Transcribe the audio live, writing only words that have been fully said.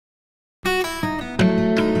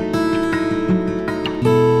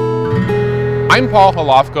I'm Paul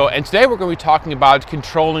Holowko, and today we're going to be talking about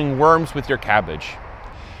controlling worms with your cabbage.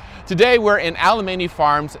 Today we're in Alemany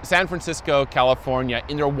Farms, San Francisco, California,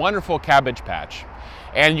 in their wonderful cabbage patch.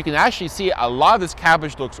 And you can actually see a lot of this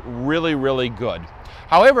cabbage looks really good.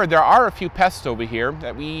 However, there are a few pests over here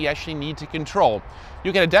that we actually need to control.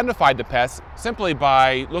 You can identify the pests simply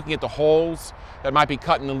by looking at the holes that might be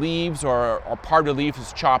cut in the leaves or part of the leaf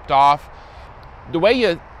is chopped off. The way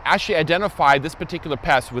you actually identify this particular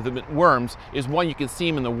pest with the worms is one, you can see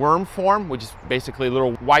them in the worm form, which is basically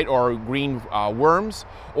little white or green worms,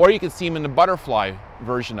 or you can see them in the butterfly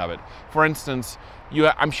version of it. For instance,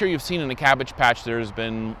 I'm sure you've seen in the cabbage patch there's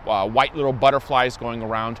been white little butterflies going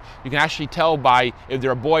around. You can actually tell by if they're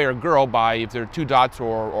a boy or a girl by if there are 2 dots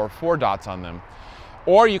or 4 dots on them.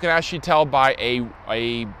 Or you can actually tell by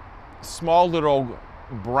a small little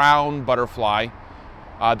brown butterfly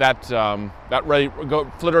that really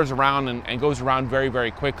flitters around and goes around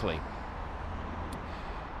very quickly.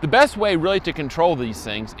 The best way really to control these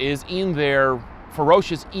things is in their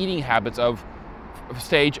ferocious eating habits of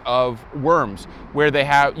stage of worms, where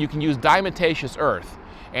you can use diatomaceous earth.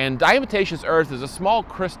 And diatomaceous earth is a small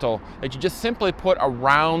crystal that you just simply put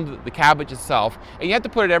around the cabbage itself, and you have to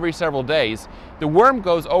put it every several days. The worm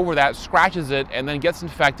goes over that, scratches it, and then gets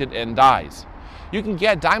infected and dies. You can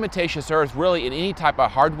get diatomaceous earth really in any type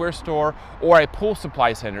of hardware store or a pool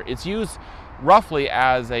supply center. It's used roughly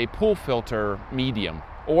as a pool filter medium,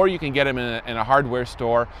 or you can get them in a hardware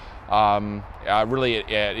store, really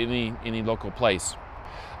at any local place.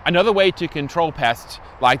 Another way to control pests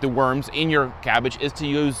like the worms in your cabbage is to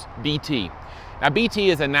use BT. Now, BT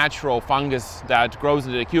is a natural fungus that grows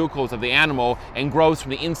into the cuticles of the animal and grows from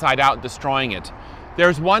the inside out, destroying it.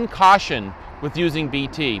 There's one caution with using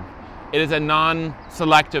BT. It is a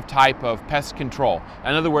non-selective type of pest control.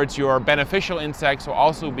 In other words, your beneficial insects will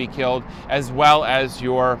also be killed, as well as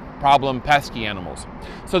your problem pesky animals.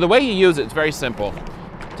 So the way you use it is very simple.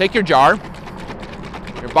 Take your jar,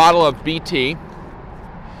 your bottle of BT,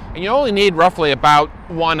 and you only need roughly about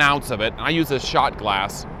 1 ounce of it. I use a shot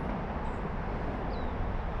glass.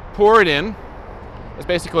 Pour it in. That's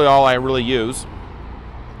basically all I really use.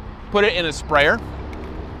 Put it in a sprayer.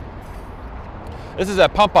 This is a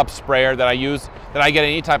pump-up sprayer that I use, that I get at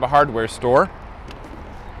any type of hardware store.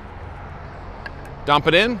 Dump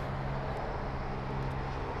it in.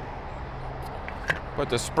 Put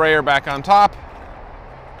the sprayer back on top.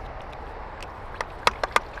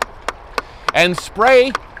 And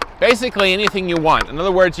spray basically anything you want. In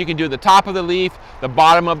other words, you can do the top of the leaf, the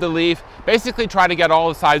bottom of the leaf, basically try to get all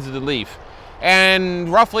the sides of the leaf. And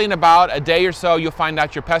roughly in about a day or so, you'll find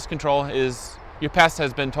out your pest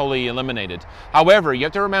has been totally eliminated. However, you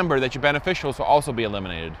have to remember that your beneficials will also be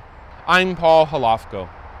eliminated. I'm Paul Holowko.